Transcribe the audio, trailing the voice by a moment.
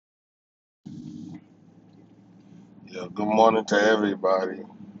Yo, good morning to everybody.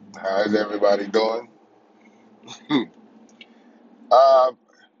 How's everybody doing? uh,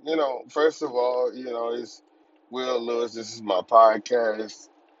 first of all, it's Will Lewis. This is my podcast.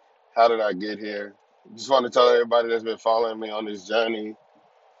 How did I get here? Just want to tell everybody that's been following me on this journey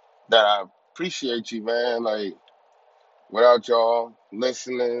that I appreciate you, man. Like, without y'all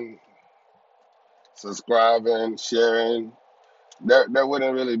listening, subscribing, sharing, there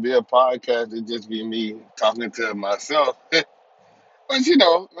wouldn't really be a podcast. It'd just be me talking to myself. But,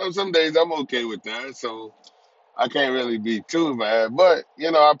 some days I'm okay with that. So, I can't really be too mad, but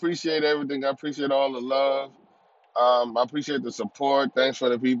I appreciate everything. I appreciate all the love. I appreciate the support. Thanks for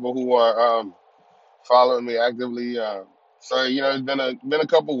the people who are following me actively. So it's been a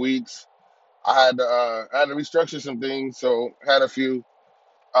couple weeks. I had to restructure some things, so had a few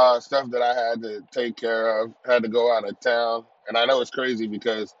stuff that I had to take care of. Had to go out of town, and I know it's crazy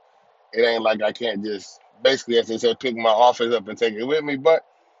because it ain't like I can't just basically, as I said, pick my office up and take it with me. But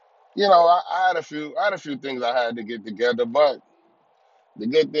I had a few things I had to get together, but the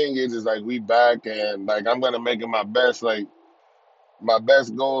good thing is like we back and like I'm gonna make it my best. Like my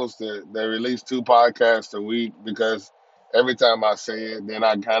best goal is to release two podcasts a week because every time I say it, then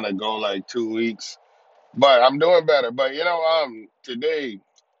I kind of go like 2 weeks. But I'm doing better. But today,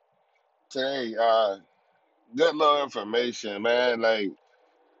 good little information, man. Like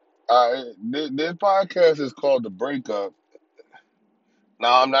this podcast is called the Breakup.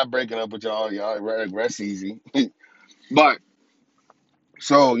 Now I'm not breaking up with y'all. Y'all rest easy. But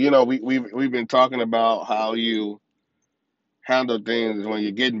so we've been talking about how you handle things when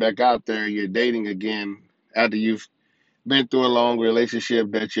you're getting back out there, you're dating again after you've been through a long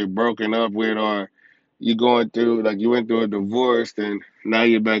relationship that you're broken up with, or you're going through, like you went through a divorce, and now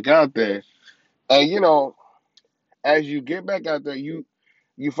you're back out there. And as you get back out there, you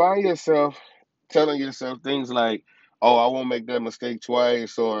find yourself telling yourself things like, "Oh, I won't make that mistake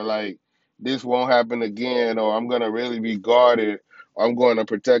twice," or like, "This won't happen again," or "I'm gonna really be guarded," or "I'm going to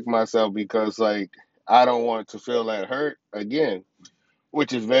protect myself because like I don't want to feel that hurt again,"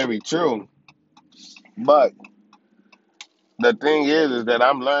 which is very true. But the thing is that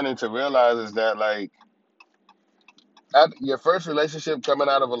I'm learning to realize is that like at your first relationship coming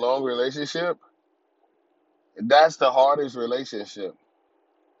out of a long relationship, that's the hardest relationship.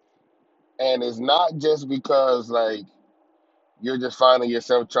 And it's not just because like you're just finding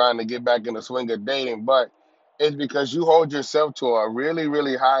yourself trying to get back in the swing of dating, but it's because you hold yourself to a really,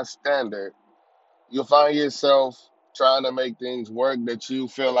 really high standard. You'll find yourself trying to make things work that you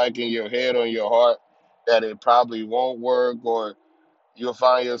feel like in your head or in your heart that it probably won't work, or you'll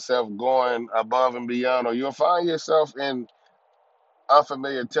find yourself going above and beyond, or you'll find yourself in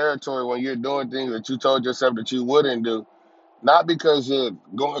unfamiliar territory when you're doing things that you told yourself that you wouldn't do. Not because you're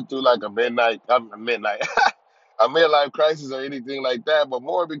going through like a midlife crisis or anything like that, but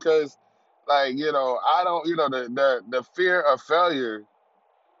more because, like, I don't, the fear of failure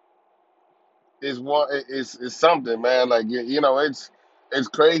is something, man. Like, it's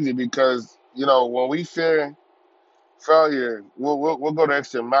crazy because when we fear failure, we'll go the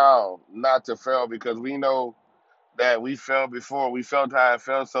extra mile not to fail because we know that we felt before. We felt how it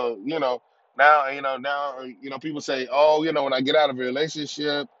felt. So, now, people say, oh, when I get out of a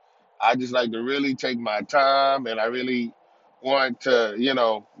relationship, I just like to really take my time and I really want to,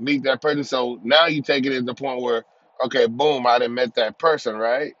 meet that person. So now you take it to the point where, okay, boom, I done met that person,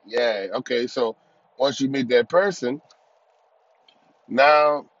 right? Yeah. Okay. So once you meet that person,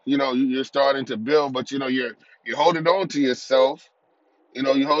 now, you're starting to build, but you're holding on to yourself.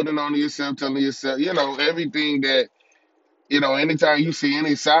 You're holding on to yourself, telling yourself, everything that anytime you see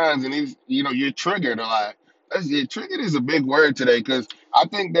any signs and you're triggered a lot. Triggered is a big word today because I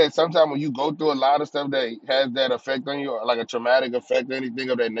think that sometimes when you go through a lot of stuff that has that effect on you, or like a traumatic effect or anything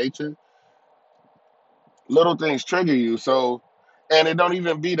of that nature, little things trigger you. So, and it don't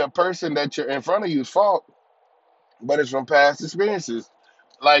even be the person that you're in front of you's fault, but it's from past experiences.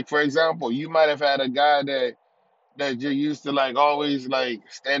 Like for example, you might have had a guy that you're used to like always like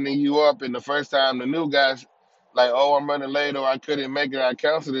standing you up, and the first time the new guy's like, oh, I'm running late or I couldn't make it, I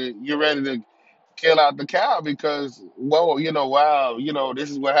canceled it. You're ready to kill out the cow because, well, wow,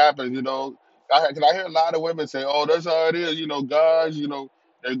 this is what happens, cause I hear a lot of women say, oh, that's how it is, guys,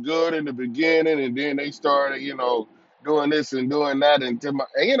 they're good in the beginning and then they started, doing this and doing that. And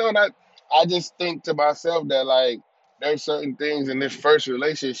I just think to myself that like, there's certain things in this first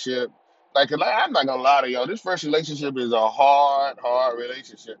relationship, like, I'm not gonna lie to y'all, this first relationship is a hard, hard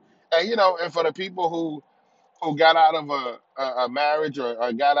relationship. And, and for the people who got out of a marriage or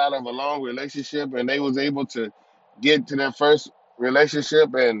got out of a long relationship and they was able to get to their first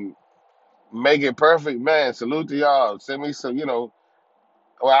relationship and make it perfect, man. Salute to y'all. Send me some, you know.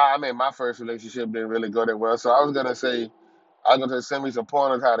 Well, I mean, my first relationship didn't really go that well, so I was gonna say I was gonna send me some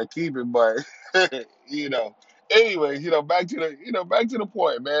pointers how to keep it, but you know. Anyways, back to the back to the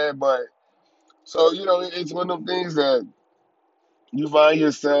point, man. But so it's one of them things that you find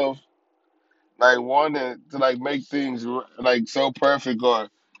yourself like wanting to like make things like so perfect, or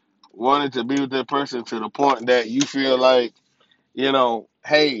wanting to be with that person to the point that you feel like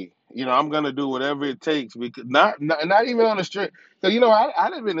hey, I'm gonna do whatever it takes, because not even on the strip. Because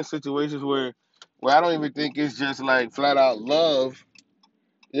I've been in situations where I don't even think it's just like flat out love,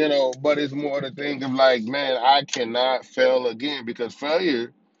 but it's more the thing of like, man, I cannot fail again, because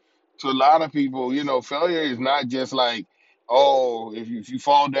failure to a lot of people, failure is not just like, oh, if you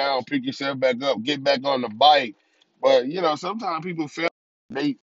fall down, pick yourself back up, get back on the bike. But sometimes people fail.